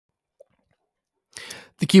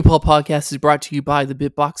The QPaul podcast is brought to you by the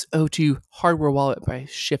Bitbox O2 hardware wallet by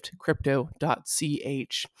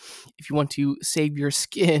shiftcrypto.ch. If you want to save your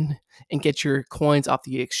skin and get your coins off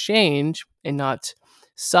the exchange and not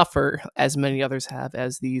suffer as many others have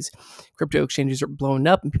as these crypto exchanges are blowing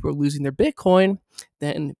up and people are losing their Bitcoin,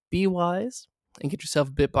 then be wise and get yourself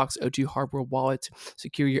a Bitbox O2 hardware wallet.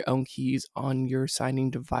 Secure your own keys on your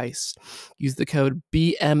signing device. Use the code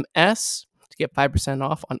BMS to get 5%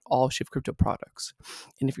 off on all Shift Crypto products.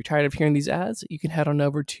 And if you're tired of hearing these ads, you can head on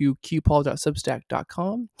over to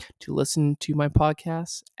qpaul.substack.com to listen to my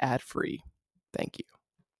podcast ad-free. Thank you.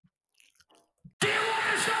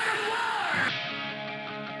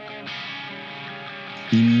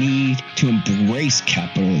 You need to embrace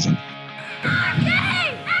capitalism.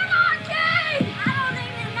 Anarchy! Anarchy! I don't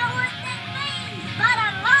even know what that means, but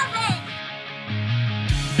I love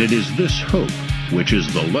it! It is this hope which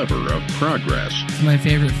is the lever of progress. It's my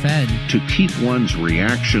favorite Fed. To keep one's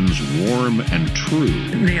reactions warm and true.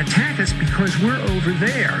 They attack us because we're over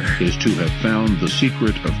there. Is to have found the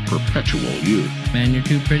secret of perpetual youth. Man, you're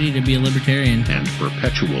too pretty to be a libertarian. And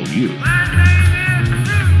perpetual youth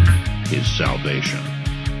is salvation.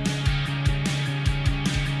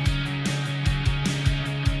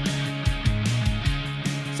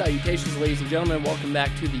 Salutations, ladies and gentlemen. Welcome back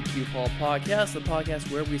to the QPaul podcast, the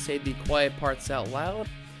podcast where we say the quiet parts out loud.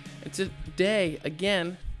 And today,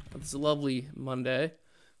 again, it's a lovely Monday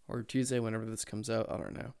or Tuesday, whenever this comes out. I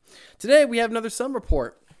don't know. Today, we have another Sun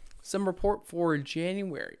Report. Sun Report for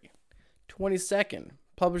January 22nd.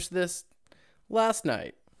 Published this last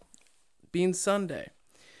night, being Sunday.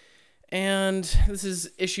 And this is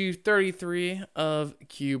issue 33 of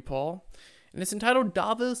QPaul. And it's entitled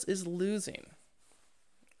Davos is Losing.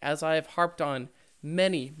 As I have harped on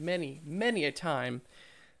many a time,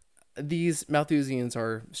 these Malthusians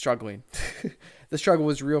are struggling. The struggle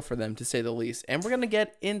was real for them, to say the least. And we're going to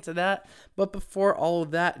get into that. But before all of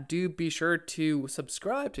that, do be sure to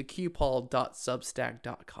subscribe to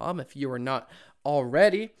qpaul.substack.com if you are not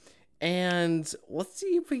already. And let's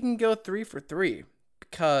see if we can go 3 for 3.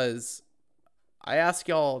 Because I asked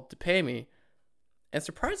y'all to pay me. And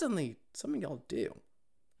surprisingly, some of y'all do.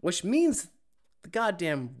 Which means the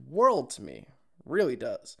goddamn world to me. Really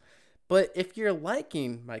does. But if you're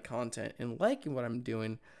liking my content and liking what I'm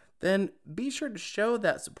doing, then be sure to show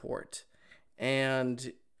that support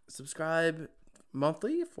and subscribe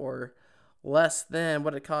monthly for less than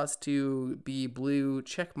what it costs to be blue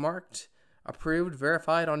check marked, approved,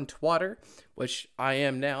 verified on Twitter, which I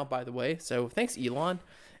am now, by the way. So thanks, Elon.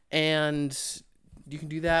 And you can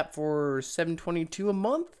do that for $7.22 a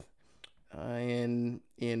month.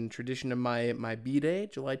 In tradition of my B-Day,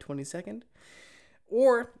 July 22nd.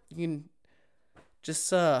 Or you can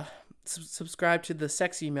just subscribe to the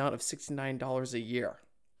sexy amount of $69 a year.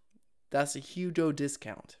 That's a huge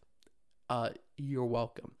discount. You're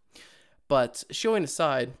welcome. But showing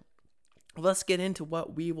aside, let's get into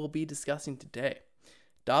what we will be discussing today.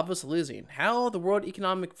 Davos losing. How the World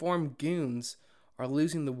Economic Forum goons are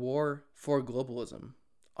losing the war for globalism.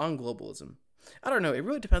 On globalism. I don't know. It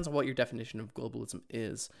really depends on what your definition of globalism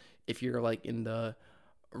is. If you're like in the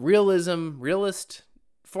realist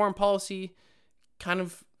foreign policy kind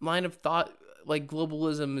of line of thought, like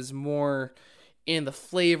globalism is more in the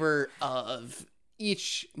flavor of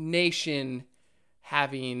each nation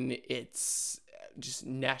having its just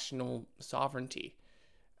national sovereignty.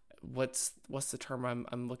 What's the term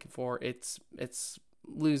I'm looking for? It's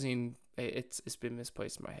losing. It's been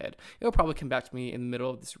misplaced in my head. It'll probably come back to me in the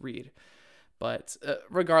middle of this read. But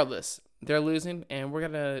regardless, they're losing, and we're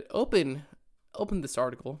going to open this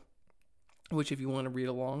article, which if you want to read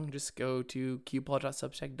along, just go to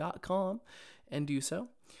qpaul.substack.com and do so,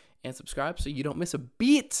 and subscribe so you don't miss a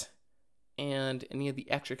beat and any of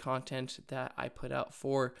the extra content that I put out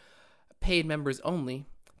for paid members only.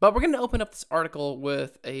 But we're going to open up this article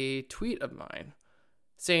with a tweet of mine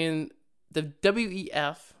saying the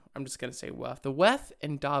WEF, I'm just going to say WEF, the WEF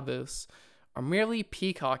and Davos are merely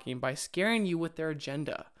peacocking by scaring you with their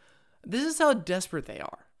agenda. This is how desperate they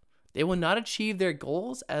are. They will not achieve their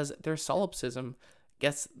goals as their solipsism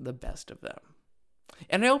gets the best of them.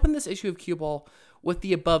 And I opened this issue of QPaul with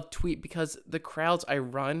the above tweet because the crowds I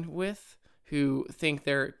run with who think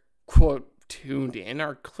they're, quote, tuned in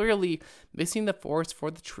are clearly missing the forest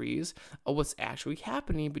for the trees of what's actually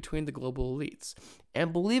happening between the global elites.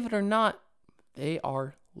 And believe it or not, they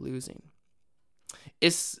are losing.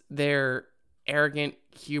 It's their arrogant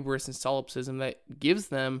hubris and solipsism that gives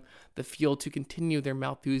them the fuel to continue their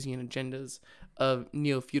Malthusian agendas of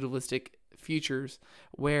neo-feudalistic futures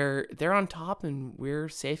where they're on top and we're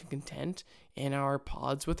safe and content in our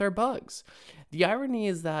pods with our bugs. The irony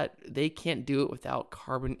is that they can't do it without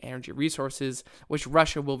carbon energy resources, which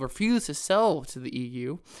Russia will refuse to sell to the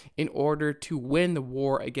EU in order to win the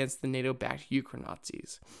war against the NATO-backed Ukraine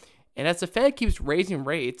Nazis. And as the Fed keeps raising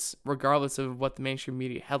rates, regardless of what the mainstream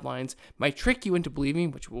media headlines might trick you into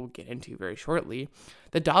believing, which we'll get into very shortly,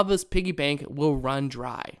 the Davos piggy bank will run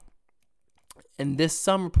dry. And this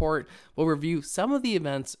Sum report will review some of the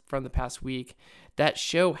events from the past week that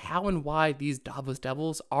show how and why these Davos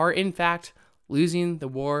devils are, in fact, losing the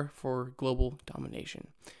war for global domination.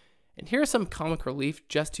 And here's some comic relief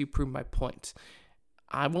just to prove my point.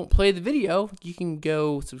 I won't play the video. You can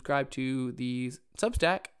go subscribe to the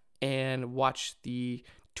Substack and watch the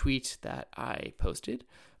tweet that I posted.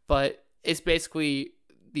 But it's basically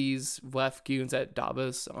these left goons at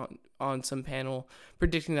Davos on some panel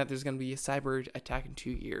predicting that there's going to be a cyber attack in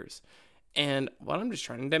 2 years. And what I'm just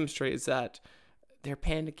trying to demonstrate is that they're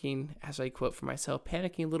panicking, as I quote for myself,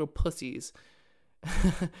 panicking little pussies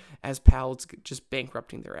as Powell's just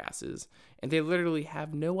bankrupting their asses. And they literally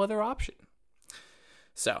have no other option.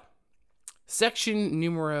 So, section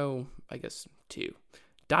numero, 2.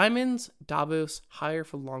 Diamond's Davos Higher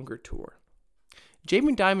for Longer tour.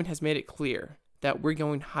 Jamie Dimon has made it clear that we're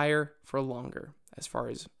going higher for longer as far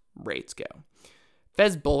as rates go.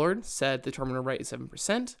 Fez Bullard said the terminal rate is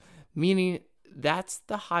 7%, meaning that's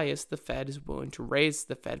the highest the Fed is willing to raise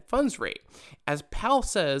the Fed funds rate, as Powell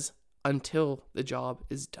says, until the job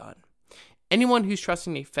is done. Anyone who's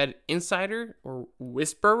trusting a Fed insider or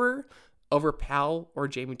whisperer over Powell or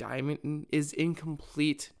Jamie Dimon is in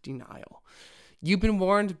complete denial. You've been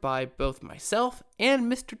warned by both myself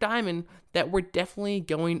and Mr. Dimon that we're definitely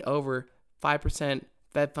going over 5%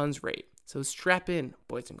 Fed funds rate. So strap in,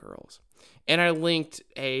 boys and girls. And I linked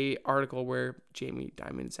a article where Jamie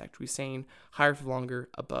Dimon is actually saying higher for longer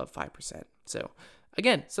above 5%. So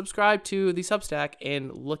again, subscribe to the Substack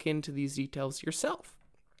and look into these details yourself.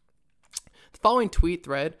 The following tweet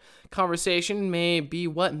thread conversation may be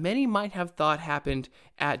what many might have thought happened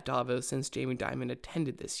at Davos since Jamie Dimon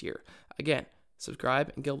attended this year. Again,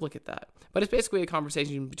 subscribe and go look at that. But it's basically a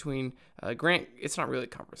conversation between Grant. It's not really a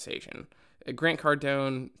conversation. Grant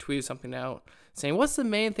Cardone tweeted something out saying, "What's the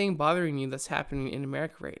main thing bothering you that's happening in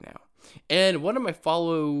America right now?" And one of my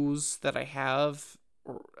follows that I have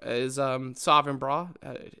is Sovereign Bra,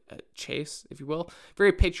 Chase, if you will.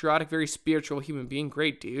 Very patriotic, very spiritual human being.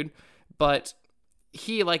 Great dude. But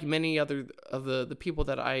he, like many other of the people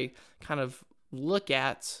that I kind of look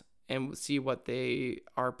at and see what they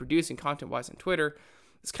are producing content-wise on Twitter,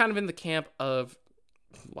 is kind of in the camp of,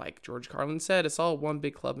 like George Carlin said, it's all one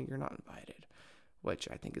big club and you're not invited, which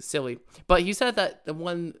I think is silly. But he said that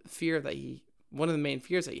one of the main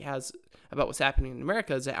fears that he has about what's happening in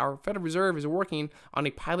America is that our Federal Reserve is working on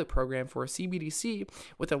a pilot program for a CBDC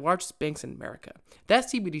with the largest banks in America. That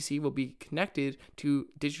CBDC will be connected to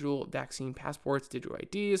digital vaccine passports, digital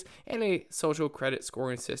IDs, and a social credit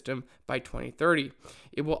scoring system by 2030.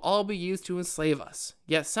 It will all be used to enslave us.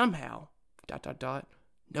 Yet somehow, ...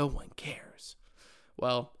 no one cares.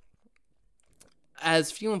 Well,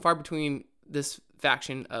 as few and far between this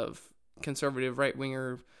faction of conservative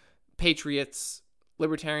right-winger patriots,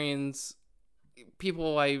 libertarians,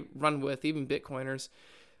 people I run with, even Bitcoiners,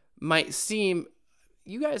 might seem,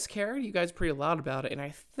 you guys care, you guys are pretty loud about it, and I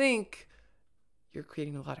think you're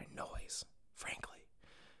creating a lot of noise, frankly.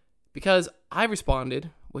 Because I've responded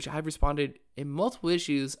in multiple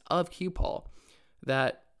issues of QPOL,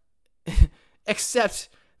 that except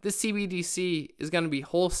the CBDC is going to be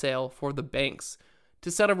wholesale for the banks to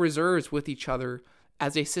settle reserves with each other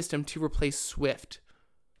as a system to replace SWIFT.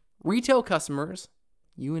 Retail customers,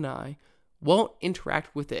 you and I, won't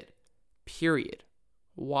interact with it, period.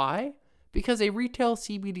 Why? Because a retail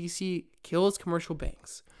CBDC kills commercial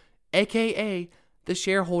banks, aka the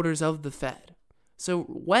shareholders of the Fed. So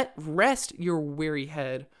rest your weary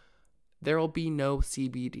head, there will be no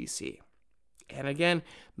CBDC. And again,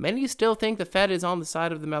 many still think the Fed is on the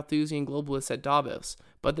side of the Malthusian globalists at Davos,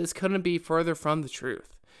 but this couldn't be further from the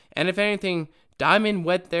truth. And if anything, Dimon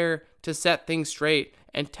went there to set things straight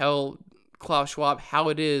and tell Klaus Schwab how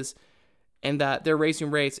it is, and that they're raising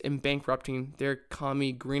rates and bankrupting their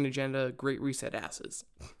commie green agenda Great Reset asses.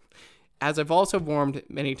 As I've also warned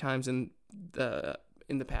many times in the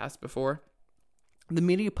past before, the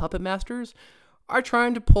media puppet masters are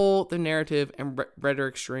trying to pull the narrative and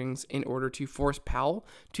rhetoric strings in order to force Powell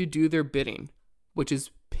to do their bidding, which is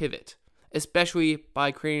pivot, especially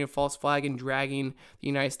by creating a false flag and dragging the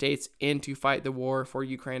United States in to fight the war for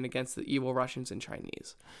Ukraine against the evil Russians and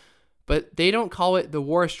Chinese. But they don't call it the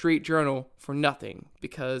Wall Street Journal for nothing,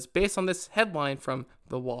 because based on this headline from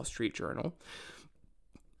the Wall Street Journal,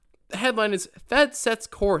 the headline is Fed sets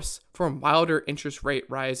course for milder interest rate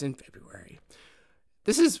rise in February.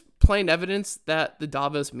 This is plain evidence that the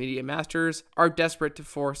Davos media masters are desperate to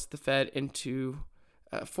force the Fed into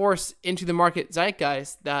the market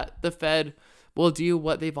zeitgeist that the Fed will do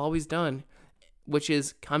what they've always done, which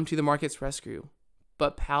is come to the market's rescue.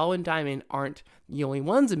 But Powell and Diamond aren't the only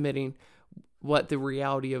ones admitting what the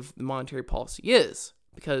reality of the monetary policy is,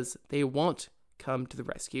 because they won't come to the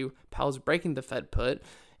rescue. Powell's breaking the Fed put,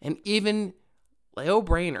 and even Lael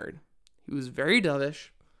Brainerd, who was very dovish,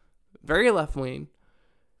 very left-wing,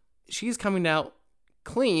 she's coming out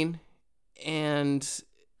clean. And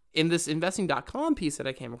in this investing.com piece that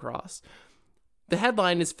I came across, the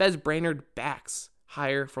headline is Fed's Brainerd backs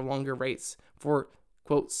higher for longer rates for,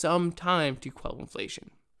 quote, some time to quell inflation.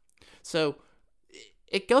 So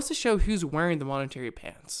it goes to show who's wearing the monetary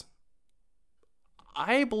pants.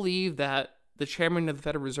 I believe that the chairman of the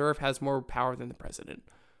Federal Reserve has more power than the president.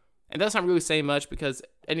 And that's not really saying much, because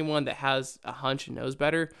anyone that has a hunch and knows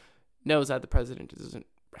better knows that the president doesn't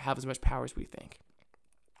have as much power as we think.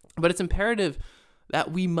 But it's imperative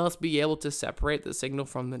that we must be able to separate the signal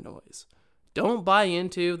from the noise. Don't buy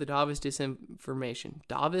into the Davos disinformation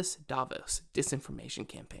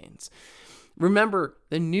campaigns. Remember,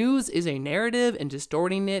 the news is a narrative, and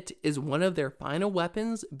distorting it is one of their final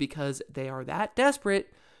weapons, because they are that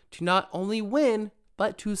desperate to not only win,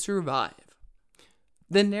 but to survive.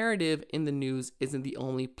 The narrative in the news isn't the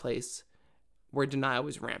only place where denial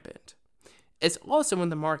is rampant. It's also in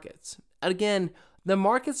the markets. Again, the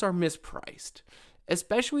markets are mispriced,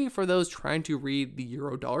 especially for those trying to read the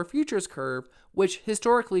Euro-dollar futures curve, which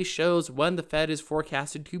historically shows when the Fed is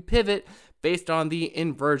forecasted to pivot based on the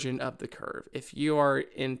inversion of the curve. If you are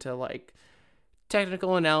into like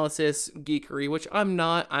technical analysis geekery, which I'm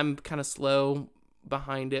not, I'm kind of slow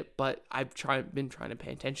behind it, but I've been trying to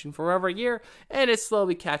pay attention for over a year, and it's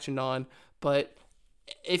slowly catching on. But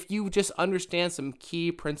if you just understand some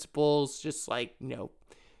key principles, just like,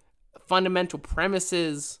 fundamental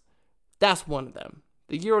premises, that's one of them.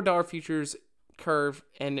 The Euro-dollar futures curve,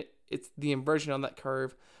 and it's the inversion on that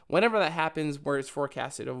curve, whenever that happens, where it's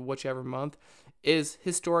forecasted over whichever month, is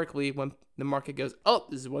historically when the market goes, oh,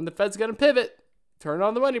 this is when the Fed's going to pivot, turn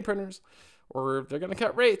on the money printers, or they're going to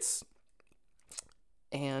cut rates.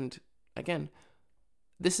 And again,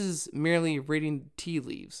 this is merely reading tea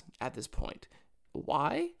leaves at this point.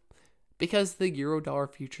 Why? Because the Euro-dollar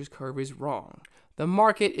futures curve is wrong. The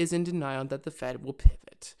market is in denial that the Fed will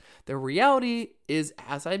pivot. The reality is,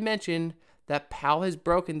 as I mentioned, that Powell has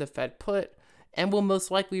broken the Fed put and will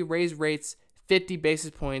most likely raise rates 50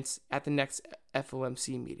 basis points at the next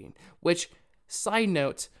FOMC meeting. Which, side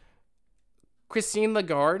note, Christine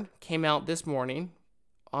Lagarde came out this morning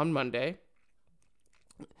on Monday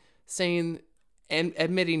saying and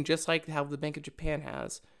admitting, just like how the Bank of Japan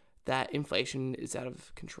has, that inflation is out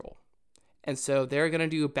of control. And so they're going to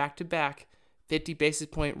do a back-to-back 50 basis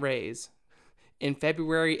point raise in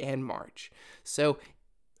February and March. So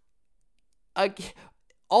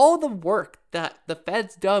all the work that the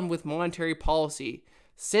Fed's done with monetary policy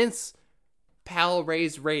since Powell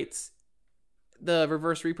raised rates, the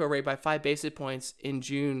reverse repo rate, by 5 basis points in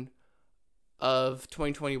June of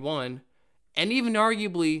 2021, and even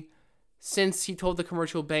arguably since he told the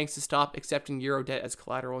commercial banks to stop accepting euro debt as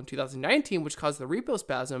collateral in 2019, which caused the repo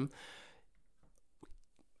spasm,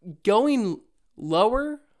 going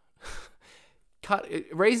lower,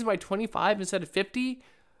 raising by 25 instead of 50,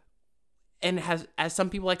 and has, as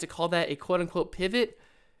some people like to call that, a quote-unquote pivot,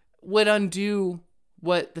 would undo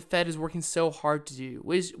what the Fed is working so hard to do,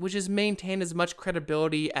 which is maintain as much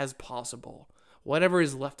credibility as possible, whatever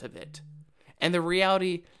is left of it. And the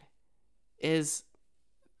reality is,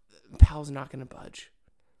 Powell's not going to budge.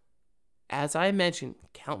 As I mentioned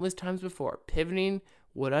countless times before, pivoting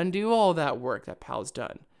would undo all that work that Powell's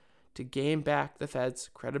done to gain back the Fed's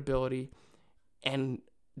credibility and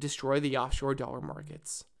destroy the offshore dollar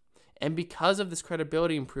markets. And because of this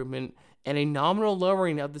credibility improvement and a nominal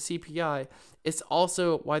lowering of the CPI, it's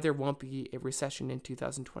also why there won't be a recession in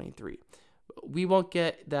 2023. We won't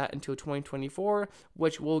get that until 2024,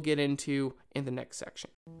 which we'll get into in the next section.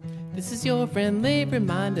 This is your friendly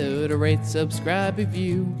reminder to rate, subscribe,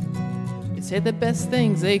 review. They say the best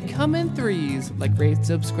things, they come in threes, like rate,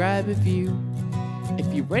 subscribe, review.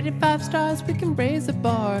 If you rate it 5 stars, we can raise the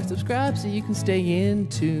bar. Subscribe so you can stay in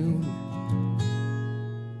tune.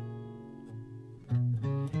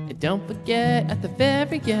 And don't forget at the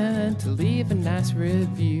very end to leave a nice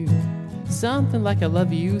review. Something like I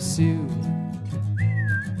love you, Sue.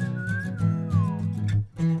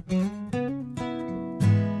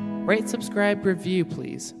 Rate, subscribe, review,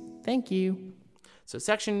 please. Thank you. So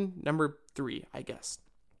section number 3, I guess.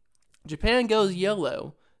 Japan goes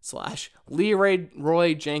YOLO /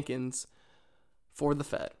 Leroy Jenkins for the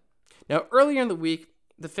Fed. Now, earlier in the week,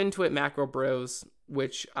 the FinTwit Macro Bros,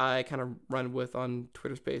 which I kind of run with on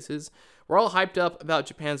Twitter Spaces, were all hyped up about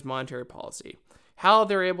Japan's monetary policy, how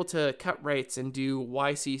they're able to cut rates and do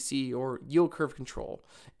YCC or yield curve control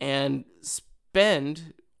and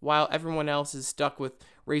spend while everyone else is stuck with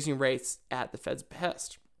raising rates at the Fed's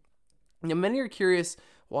behest. Now, many are curious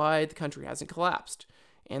why the country hasn't collapsed.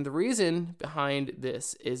 And the reason behind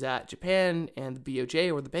this is that Japan and the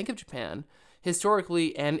BOJ, or the Bank of Japan,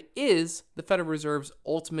 historically and is the Federal Reserve's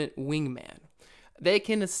ultimate wingman. They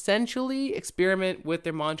can essentially experiment with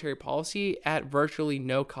their monetary policy at virtually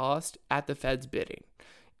no cost at the Fed's bidding.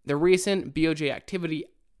 The recent BOJ activity,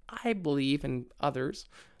 I believe, and others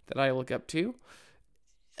that I look up to,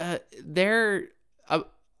 their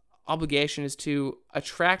obligation is to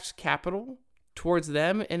attract capital towards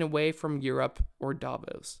them and away from Europe or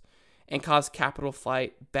Davos, and cause capital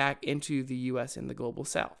flight back into the US and the global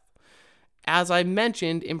south. As I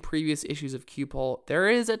mentioned in previous issues of QPOL, there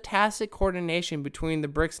is a tacit coordination between the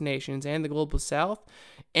BRICS nations and the global south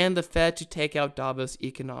and the Fed to take out Davos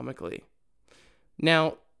economically.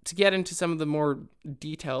 Now, to get into some of the more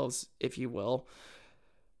details, if you will,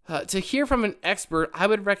 to hear from an expert, I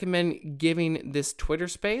would recommend giving this Twitter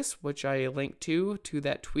space, which I link to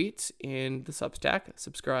that tweet in the Substack.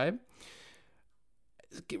 Subscribe.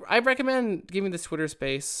 I recommend giving this Twitter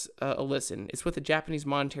space a listen. It's with a Japanese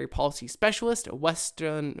monetary policy specialist,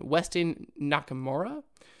 Weston Nakamura.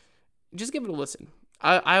 Just give it a listen.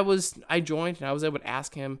 I joined and I was able to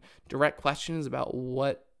ask him direct questions about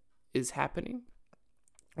what is happening,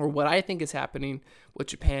 or what I think is happening with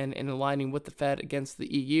Japan and aligning with the Fed against the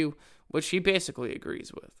EU, which he basically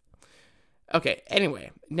agrees with. Okay,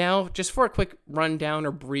 anyway, now just for a quick rundown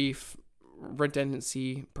or brief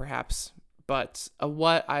redundancy, perhaps, but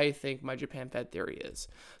what I think my Japan Fed theory is.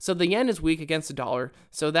 So the yen is weak against the dollar,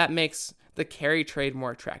 so that makes the carry trade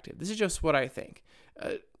more attractive. This is just what I think.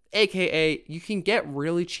 AKA, you can get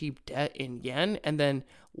really cheap debt in yen and then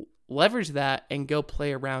leverage that and go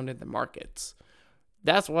play around in the markets.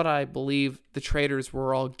 That's what I believe the traders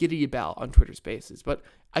were all giddy about on Twitter Spaces. But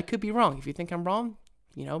I could be wrong. If you think I'm wrong,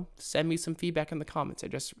 send me some feedback in the comments. I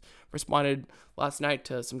just responded last night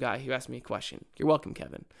to some guy who asked me a question. You're welcome,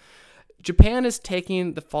 Kevin. Japan is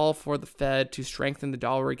taking the fall for the Fed to strengthen the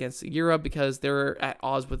dollar against the euro because they're at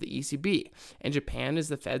odds with the ECB. And Japan is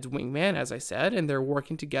the Fed's wingman, as I said, and they're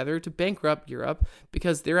working together to bankrupt Europe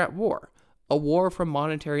because they're at war. A war for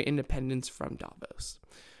monetary independence from Davos.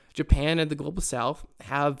 Japan and the global south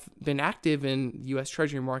have been active in the U.S.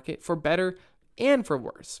 Treasury market for better and for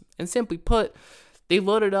worse. And simply put, they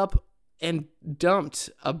loaded up and dumped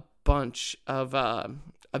a bunch of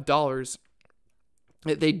dollars.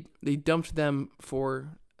 They dumped them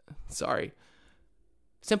for,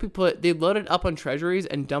 simply put, they loaded up on treasuries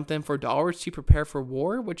and dumped them for dollars to prepare for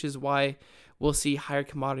war, which is why we'll see higher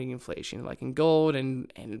commodity inflation, like in gold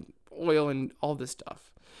and oil and all this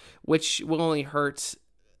stuff, which will only hurt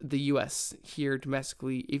the U.S. here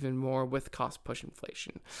domestically even more with cost push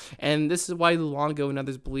inflation. And this is why Luongo and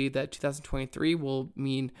others believe that 2023 will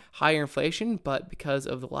mean higher inflation, but because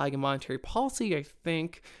of the lag in monetary policy, I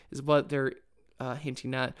think is what they're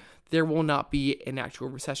hinting at, there will not be an actual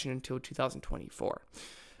recession until 2024.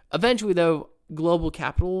 Eventually, though, global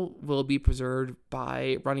capital will be preserved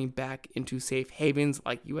by running back into safe havens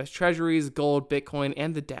like U.S. Treasuries, gold, Bitcoin,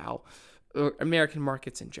 and the Dow, or American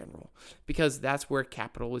markets in general, because that's where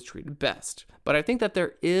capital is treated best. But I think that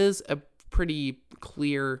there is a pretty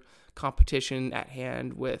clear competition at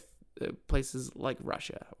hand with places like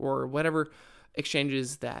Russia or whatever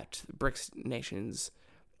exchanges that BRICS nations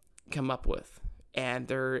come up with. And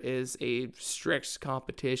there is a strict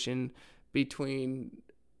competition between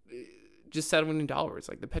just settling in dollars.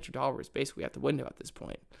 Like the petrodollar is basically out the window at this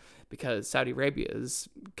point because Saudi Arabia has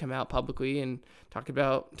come out publicly and talked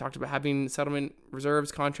about having settlement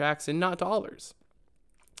reserves contracts and not dollars.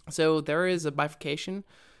 So there is a bifurcation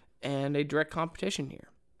and a direct competition here.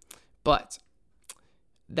 But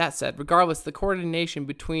that said, regardless, the coordination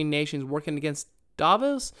between nations working against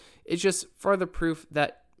Davos is just further proof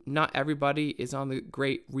that not everybody is on the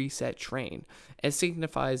Great Reset train. It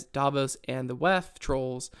signifies Davos and the WEF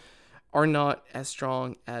trolls are not as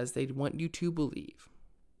strong as they'd want you to believe.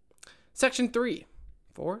 Section 3.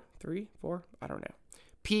 4? I don't know.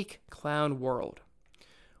 Peak Clown World.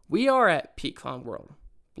 We are at Peak Clown World,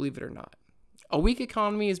 believe it or not. A weak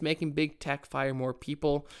economy is making big tech fire more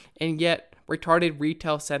people, and yet retarded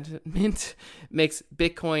retail sentiment makes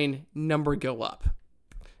Bitcoin number go up.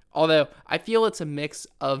 Although I feel it's a mix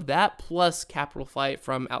of that plus capital flight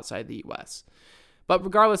from outside the US. But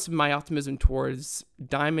regardless of my optimism towards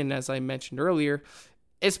Diamond, as I mentioned earlier,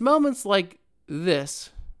 it's moments like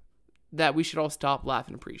this that we should all stop, laugh,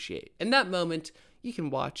 and appreciate. And that moment you can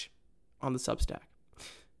watch on the Substack.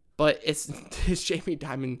 But it's Jamie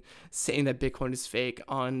Dimon saying that Bitcoin is fake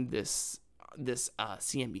on this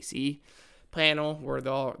CNBC panel where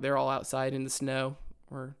they're all outside in the snow.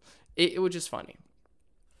 Or it was just funny.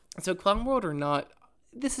 So Clown World or not,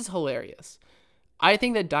 this is hilarious. I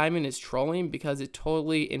think that Dimon is trolling because it's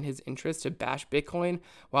totally in his interest to bash Bitcoin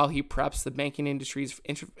while he preps the banking industry's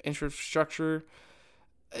infrastructure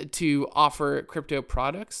to offer crypto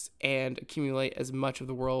products and accumulate as much of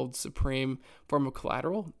the world's supreme form of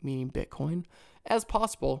collateral, meaning Bitcoin, as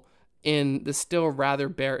possible in the still rather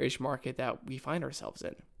bearish market that we find ourselves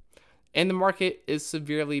in. And the market is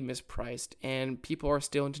severely mispriced, and people are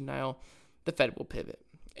still in denial the Fed will pivot.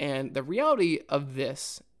 And the reality of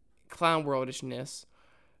this clown worldishness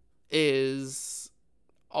is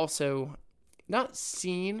also not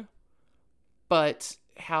seen, but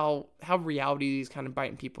how reality is kind of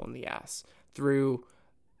biting people in the ass through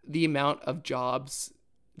the amount of jobs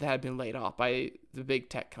that have been laid off by the big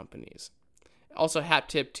tech companies. Also, hat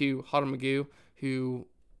tip to Hodl Magoo, who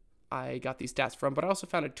I got these stats from, but I also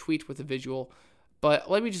found a tweet with a visual. But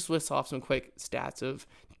let me just list off some quick stats of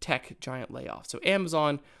tech giant layoffs. So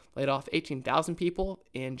Amazon laid off 18,000 people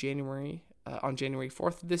in January on January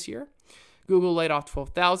 4th of this year. Google laid off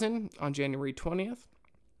 12,000 on January 20th.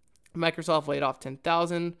 Microsoft laid off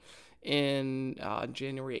 10,000 in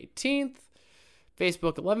January 18th.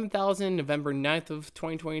 Facebook 11,000 November 9th of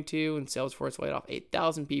 2022, and Salesforce laid off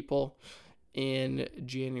 8,000 people in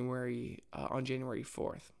January on January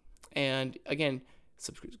 4th. And again,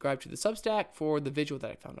 subscribe to the Substack for the visual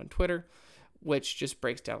that I found on Twitter, which just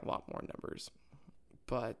breaks down a lot more numbers.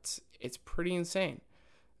 But it's pretty insane.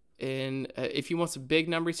 And if you want some big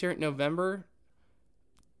numbers here, in November,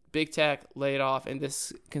 big tech laid off, and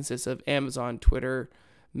this consists of Amazon, Twitter,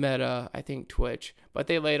 Meta, I think Twitch, but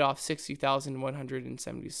they laid off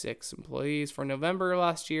 60,176 employees for November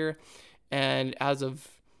last year. And as of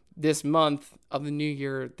this month of the new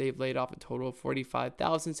year, they've laid off a total of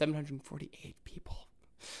 45,748 people.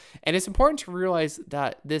 And it's important to realize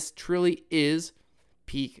that this truly is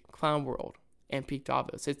peak Clown World and peak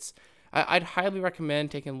Davos. I'd highly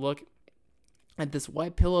recommend taking a look at this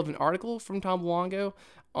white pill of an article from Tom Longo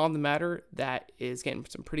on the matter that is getting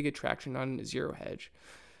some pretty good traction on Zero Hedge.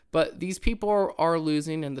 But these people are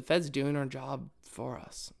losing, and the Fed's doing our job for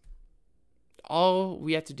us. All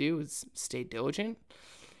we have to do is stay diligent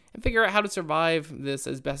and figure out how to survive this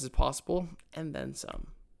as best as possible, and then some.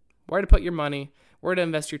 Where to put your money, where to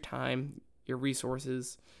invest your time, your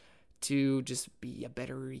resources, to just be a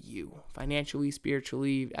better you, financially,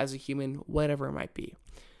 spiritually, as a human, whatever it might be.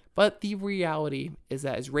 But the reality is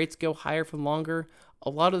that as rates go higher for longer, a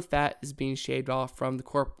lot of the fat is being shaved off from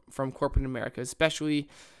corporate America, especially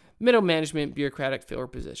middle management, bureaucratic filler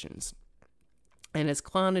positions. And as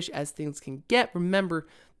clownish as things can get, remember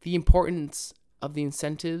the importance of the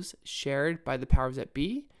incentives shared by the powers that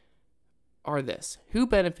be are this: who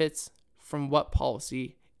benefits from what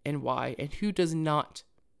policy and why, and who does not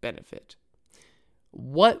benefit.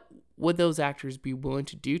 What would those actors be willing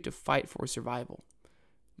to do to fight for survival?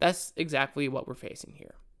 That's exactly what we're facing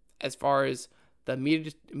here. As far as the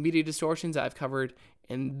media distortions I've covered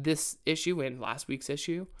in this issue and last week's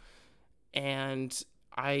issue, and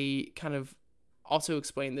I kind of also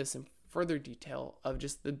explained this in further detail of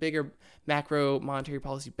just the bigger macro monetary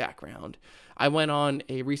policy background. I went on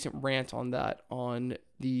a recent rant on that on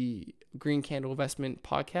the Green Candle Investment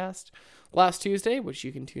podcast last Tuesday, which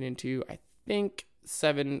you can tune into, I think,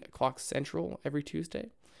 7 o'clock Central every Tuesday.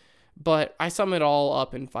 But I sum it all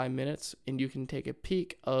up in 5 minutes, and you can take a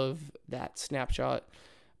peek of that snapshot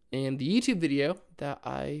in the YouTube video that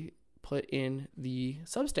I put in the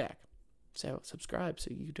Substack. So subscribe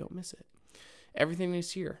so you don't miss it. Everything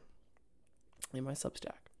is here in my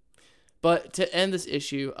Substack. But to end this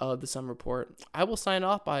issue of the Sun Report, I will sign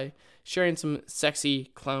off by sharing some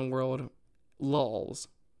sexy Clown World lulz,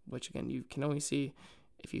 which again, you can only see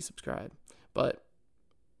if you subscribe. But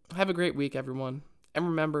have a great week, everyone. And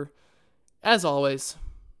remember, as always,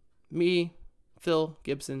 me, Phil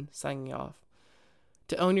Gibson, signing off,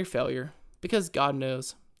 to own your failure, because God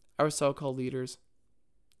knows our so-called leaders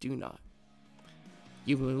do not.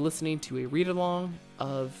 You've been listening to a read-along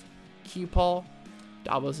of Q Paul,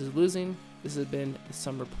 Davos is losing. This has been the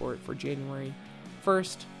Sun Report for January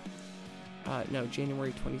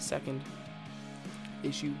 22nd,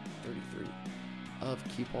 issue 33 of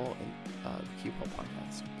Q Paul and the Q Paul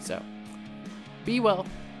podcast. So, be well,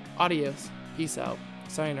 Adios. Peace out.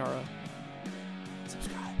 Sayonara.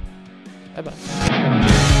 Subscribe. Bye-bye.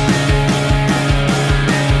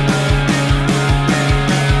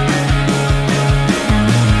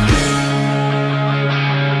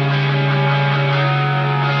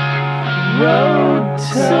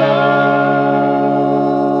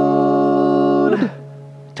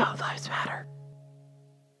 Top lives matter.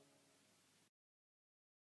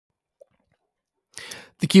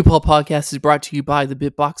 The QPaul podcast is brought to you by the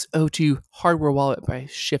Bitbox O2 hardware wallet by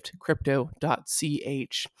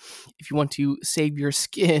shiftcrypto.ch. If you want to save your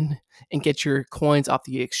skin and get your coins off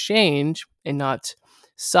the exchange and not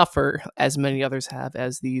suffer as many others have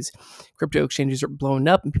as these crypto exchanges are blowing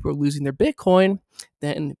up and people are losing their Bitcoin,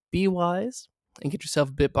 then be wise and get yourself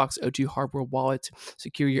a Bitbox O2 hardware wallet.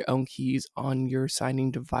 Secure your own keys on your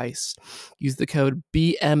signing device. Use the code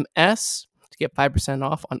BMS to get 5%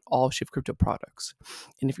 off on all Shift Crypto products.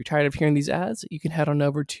 And if you're tired of hearing these ads, you can head on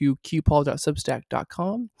over to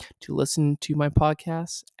qpaul.substack.com to listen to my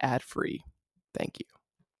podcast ad-free. Thank you.